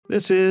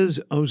This is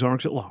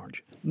Ozarks at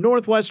Large.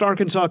 Northwest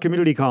Arkansas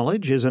Community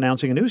College is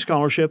announcing a new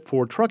scholarship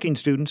for trucking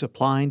students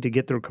applying to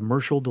get their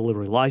commercial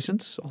delivery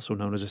license, also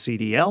known as a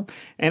CDL,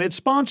 and it's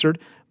sponsored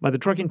by the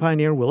trucking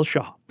pioneer Will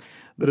Shaw.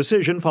 The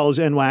decision follows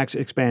NWACC's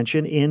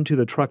expansion into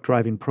the truck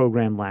driving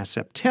program last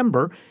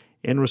September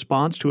in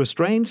response to a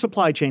strained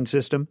supply chain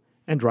system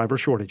and driver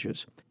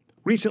shortages.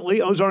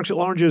 Recently, Ozarks at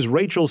Large's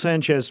Rachel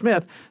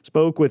Sanchez-Smith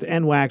spoke with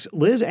NWACC's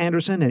Liz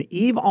Anderson and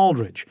Eve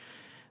Aldridge.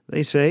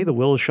 They say the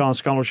Will Shaw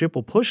Scholarship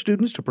will push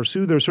students to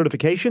pursue their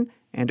certification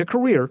and a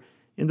career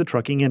in the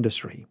trucking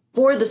industry.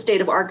 For the state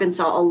of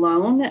Arkansas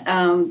alone,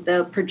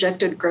 the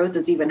projected growth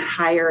is even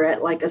higher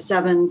at like a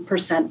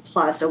 7%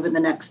 plus over the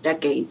next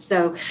decade.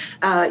 So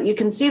you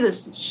can see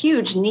this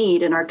huge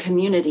need in our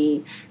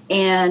community.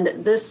 And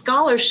this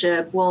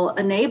scholarship will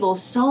enable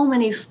so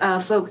many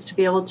folks to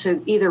be able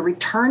to either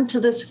return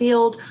to this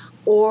field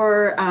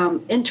or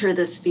enter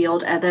this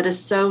field that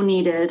is so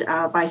needed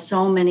by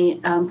so many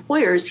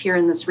employers here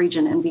in this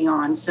region and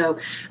beyond. So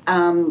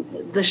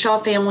the Shaw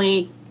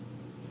family,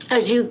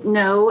 as you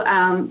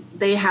know,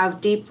 they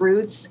have deep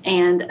roots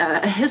and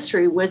a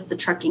history with the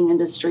trucking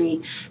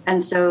industry.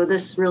 And so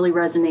this really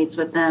resonates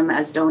with them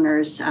as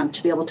donors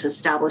to be able to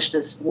establish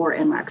this for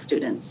NWACC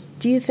students.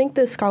 Do you think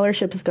this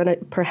scholarship is going to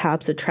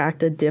perhaps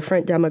attract a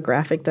different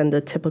demographic than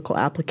the typical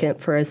applicant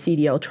for a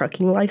CDL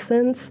trucking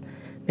license?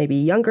 Maybe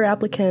younger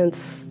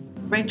applicants?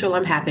 Rachel,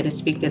 I'm happy to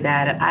speak to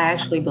that. I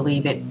actually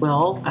believe it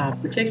will,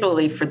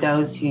 particularly for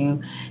those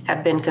who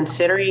have been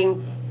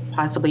considering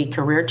possibly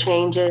career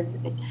changes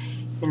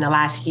in the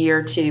last year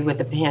or two with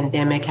the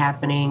pandemic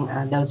happening,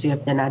 those who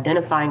have been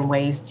identifying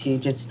ways to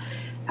just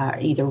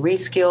either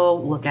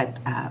reskill, look at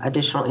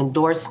additional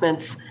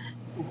endorsements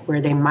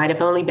where they might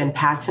have only been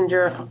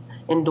passenger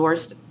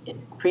endorsed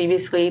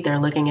previously. They're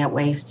looking at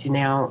ways to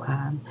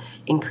now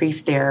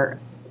increase their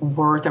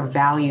worth or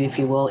value, if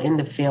you will, in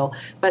the field,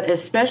 but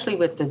especially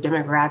with the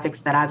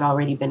demographics that I've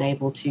already been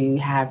able to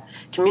have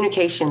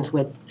communications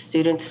with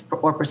students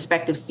or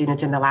prospective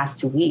students in the last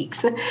 2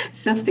 weeks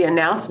since the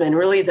announcement,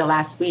 really the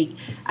last week.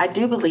 I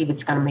do believe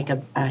it's going to make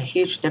a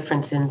huge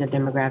difference in the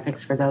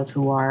demographics for those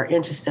who are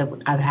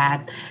interested. I've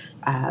had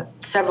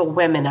several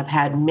women, I've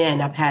had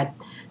men, I've had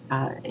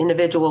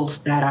individuals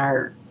that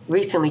are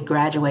recently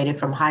graduated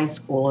from high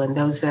school and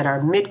those that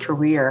are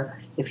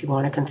mid-career, if you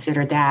want to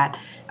consider that,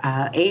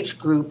 age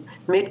group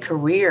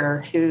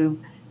mid-career who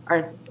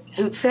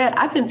said,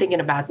 I've been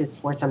thinking about this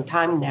for some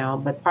time now,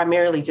 but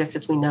primarily just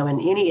as we know in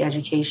any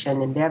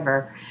education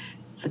endeavor,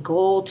 the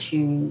goal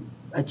to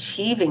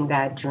achieving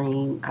that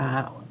dream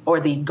or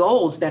the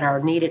goals that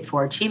are needed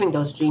for achieving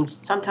those dreams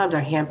sometimes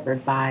are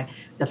hampered by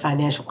the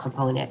financial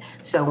component.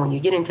 So when you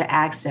get into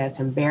access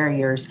and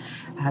barriers,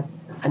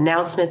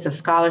 announcements of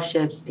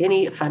scholarships,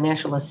 any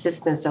financial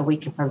assistance that we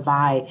can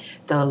provide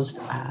those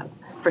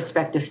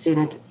prospective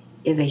students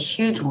is a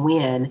huge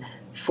win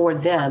for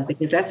them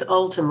because that's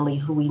ultimately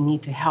who we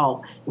need to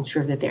help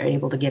ensure that they're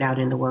able to get out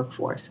in the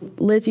workforce.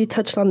 Liz, you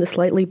touched on this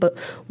slightly, but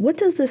what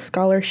does this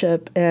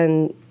scholarship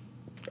and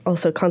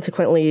also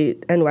consequently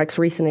NWACC's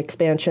recent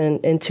expansion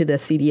into the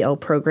CDL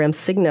program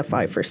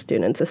signify for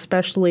students,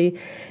 especially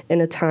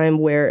in a time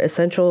where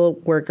essential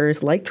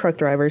workers like truck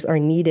drivers are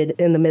needed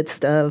in the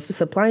midst of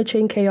supply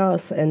chain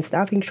chaos and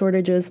staffing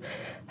shortages?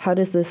 How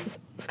does this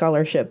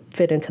scholarship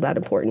fit into that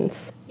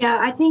importance? Yeah,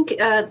 I think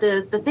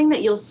the thing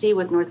that you'll see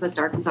with Northwest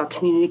Arkansas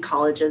Community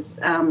College is,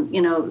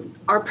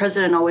 our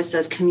president always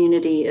says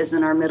community is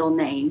in our middle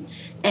name,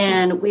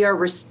 and we are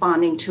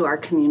responding to our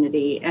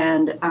community.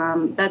 And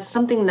that's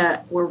something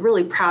that we're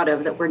really proud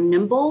of, that we're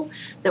nimble,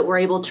 that we're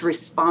able to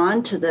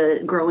respond to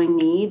the growing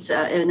needs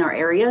in our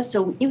area.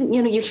 So,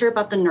 you hear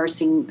about the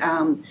nursing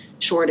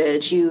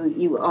shortage,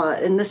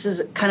 and this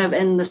is kind of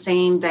in the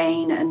same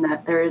vein, and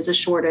that there is a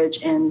shortage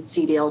in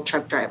CDL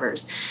truck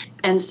drivers.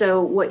 And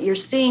so what you're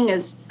seeing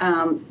is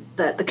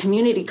that the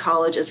community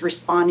college is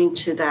responding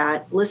to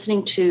that,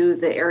 listening to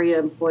the area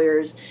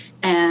employers,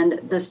 and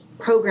this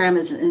program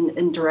is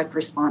in direct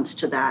response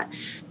to that.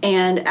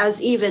 And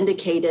as Eve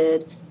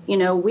indicated,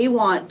 we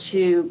want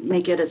to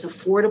make it as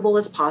affordable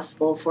as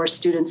possible for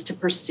students to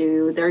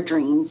pursue their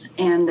dreams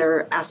and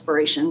their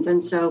aspirations.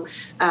 And so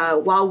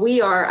while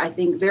we are, I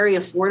think, very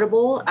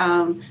affordable,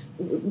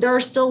 there are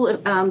still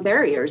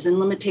barriers and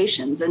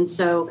limitations. And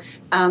so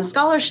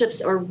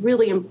scholarships are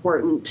really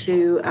important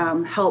to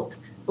help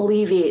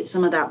alleviate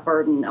some of that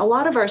burden. A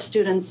lot of our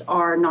students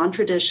are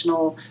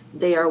non-traditional.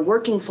 They are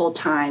working full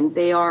time.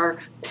 They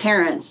are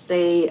parents.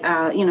 They,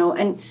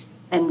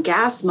 and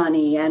gas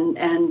money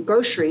and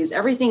groceries,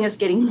 everything is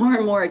getting more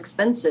and more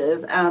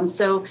expensive.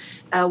 So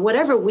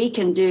whatever we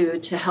can do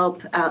to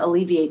help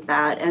alleviate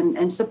that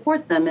and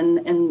support them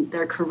in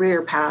their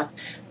career path,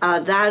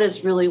 that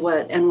is really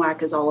what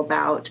NWACC is all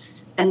about.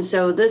 And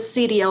so this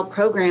CDL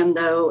program,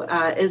 though,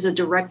 is a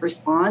direct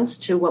response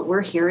to what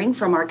we're hearing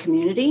from our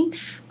community.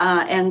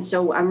 And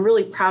so I'm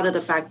really proud of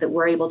the fact that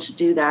we're able to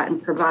do that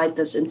and provide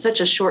this in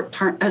such a short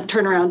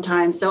turnaround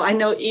time. So I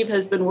know Eve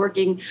has been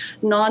working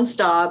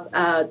nonstop,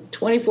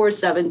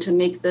 24/7 to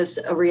make this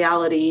a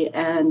reality.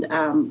 And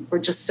we're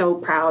just so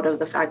proud of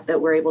the fact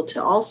that we're able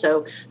to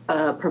also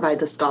provide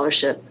the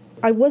scholarship.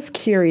 I was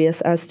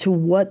curious as to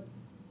what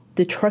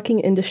the trucking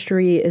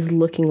industry is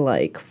looking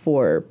like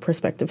for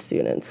prospective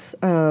students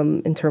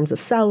in terms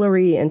of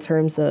salary, in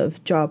terms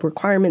of job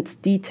requirements,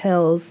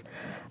 details.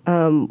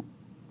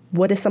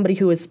 What is somebody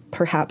who is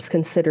perhaps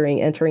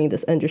considering entering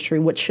this industry?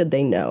 What should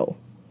they know?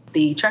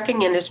 The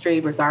trucking industry,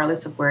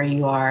 regardless of where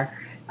you are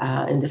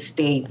in the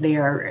state, they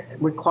are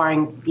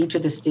requiring each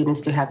of the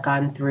students to have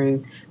gone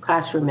through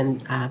classroom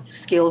and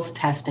skills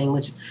testing,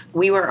 which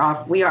we are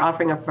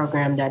offering a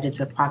program that is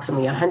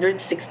approximately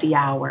 160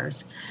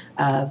 hours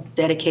of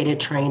dedicated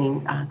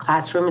training.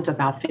 Classroom is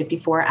about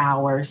 54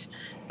 hours,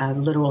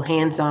 literal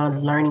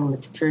hands-on learning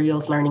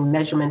materials, learning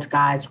measurements,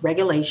 guides,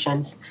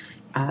 regulations,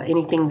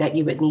 anything that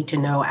you would need to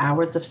know,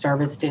 hours of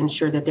service to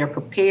ensure that they're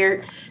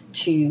prepared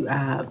to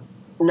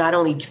not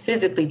only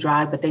physically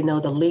drive, but they know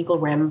the legal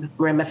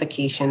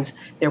ramifications.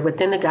 They're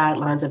within the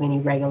guidelines of any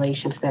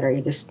regulations that are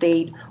either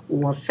state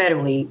or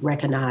federally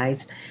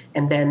recognized.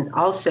 And then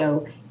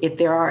also, if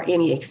there are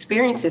any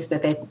experiences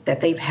that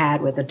they've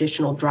had with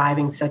additional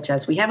driving, such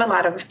as we have a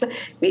lot of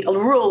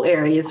rural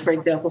areas, for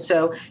example.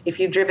 So if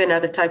you've driven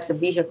other types of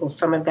vehicles,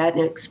 some of that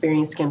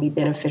experience can be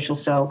beneficial.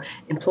 So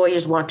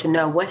employers want to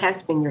know what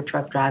has been your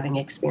truck driving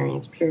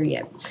experience,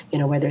 period.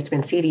 Whether it's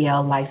been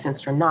CDL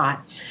licensed or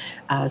not.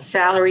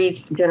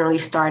 Salaries generally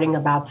starting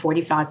about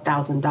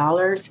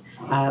 $45,000.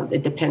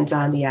 It depends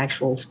on the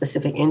actual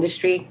specific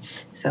industry.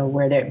 So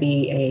whether it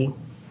be a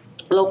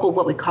local,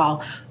 what we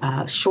call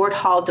short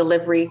haul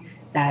delivery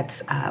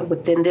that's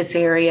within this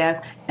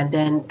area, and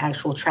then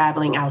actual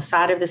traveling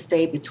outside of the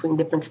state between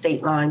different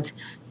state lines,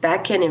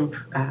 that can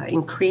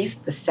increase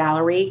the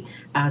salary.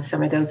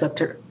 Some of those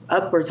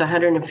upwards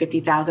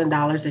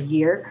 $150,000 a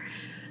year.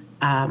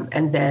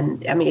 And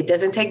then, it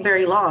doesn't take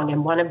very long.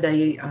 And one of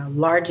the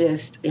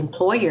largest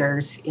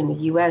employers in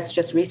the U.S.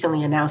 just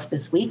recently announced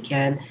this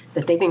weekend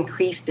that they've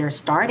increased their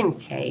starting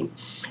pay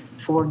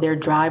for their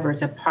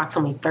drivers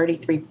approximately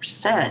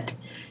 33%.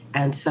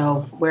 And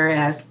so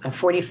whereas a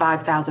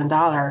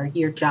 $45,000 a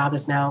year job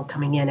is now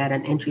coming in at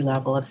an entry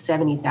level of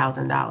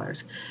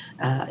 $70,000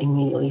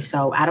 immediately.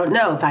 So I don't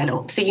know, if I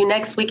don't see you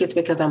next week, it's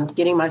because I'm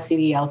getting my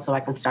CDL so I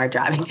can start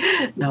driving.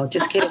 No,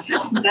 just kidding.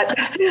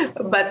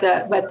 but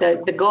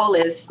the goal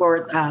is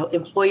for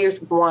employers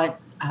want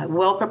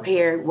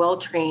well-prepared,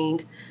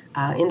 well-trained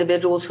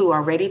individuals who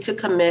are ready to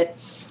commit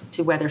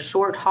to whether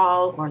short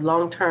haul or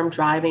long-term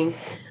driving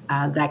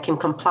that can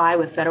comply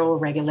with federal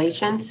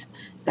regulations,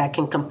 that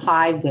can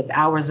comply with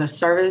hours of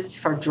service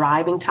for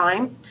driving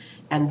time,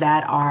 and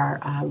that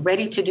are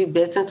ready to do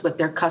business with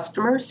their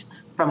customers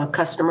from a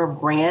customer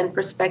brand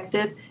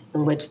perspective,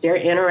 in which they're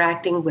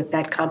interacting with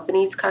that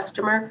company's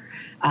customer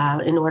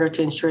in order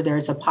to ensure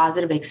there's a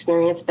positive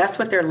experience. That's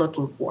what they're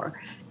looking for.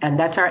 And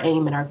that's our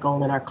aim and our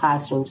goal in our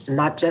classrooms, to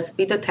not just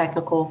be the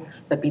technical,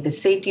 but be the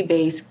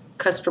safety-based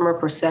customer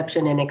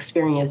perception and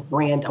experience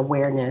brand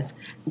awareness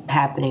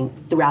happening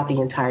throughout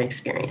the entire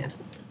experience.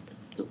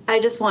 I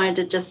just wanted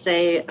to just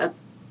say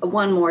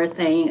one more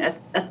thing,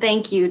 a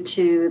thank you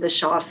to the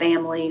Shaw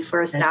family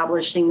for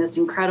establishing this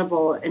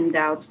incredible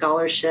endowed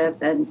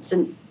scholarship, and it's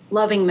in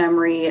loving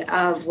memory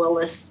of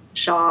Willis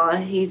Shaw.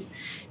 He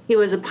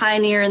was a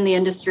pioneer in the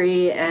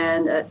industry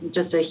and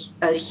just a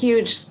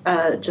huge,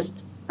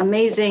 just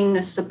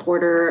amazing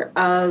supporter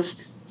of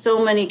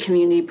so many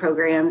community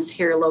programs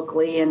here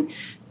locally. And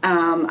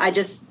I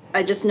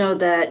just know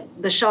that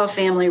the Shaw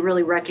family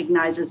really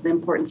recognizes the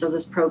importance of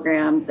this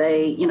program.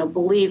 They,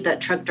 believe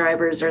that truck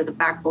drivers are the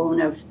backbone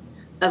of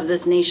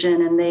this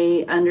nation, and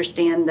they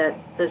understand that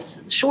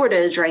this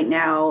shortage right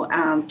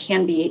now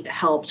can be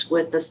helped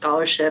with the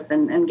scholarship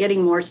and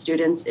getting more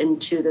students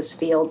into this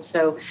field.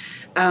 So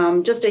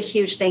just a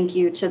huge thank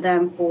you to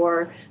them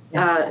for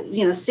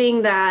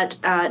seeing that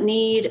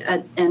need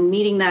and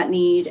meeting that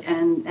need,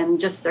 and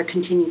just their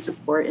continued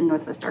support in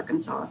Northwest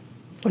Arkansas.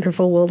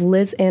 Wonderful. Well,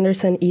 Liz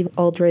Anderson, Eve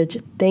Aldridge,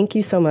 thank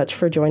you so much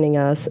for joining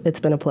us.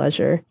 It's been a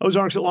pleasure.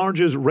 Ozarks at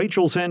Large's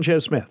Rachel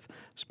Sanchez-Smith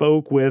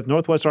spoke with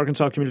Northwest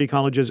Arkansas Community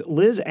College's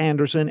Liz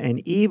Anderson and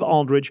Eve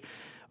Aldridge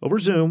over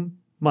Zoom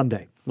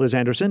Monday. Liz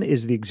Anderson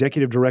is the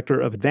Executive Director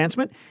of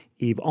Advancement.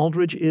 Eve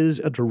Aldridge is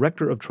a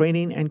Director of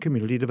Training and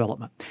Community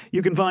Development.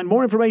 You can find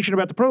more information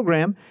about the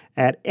program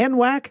at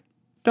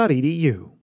NWACC.edu.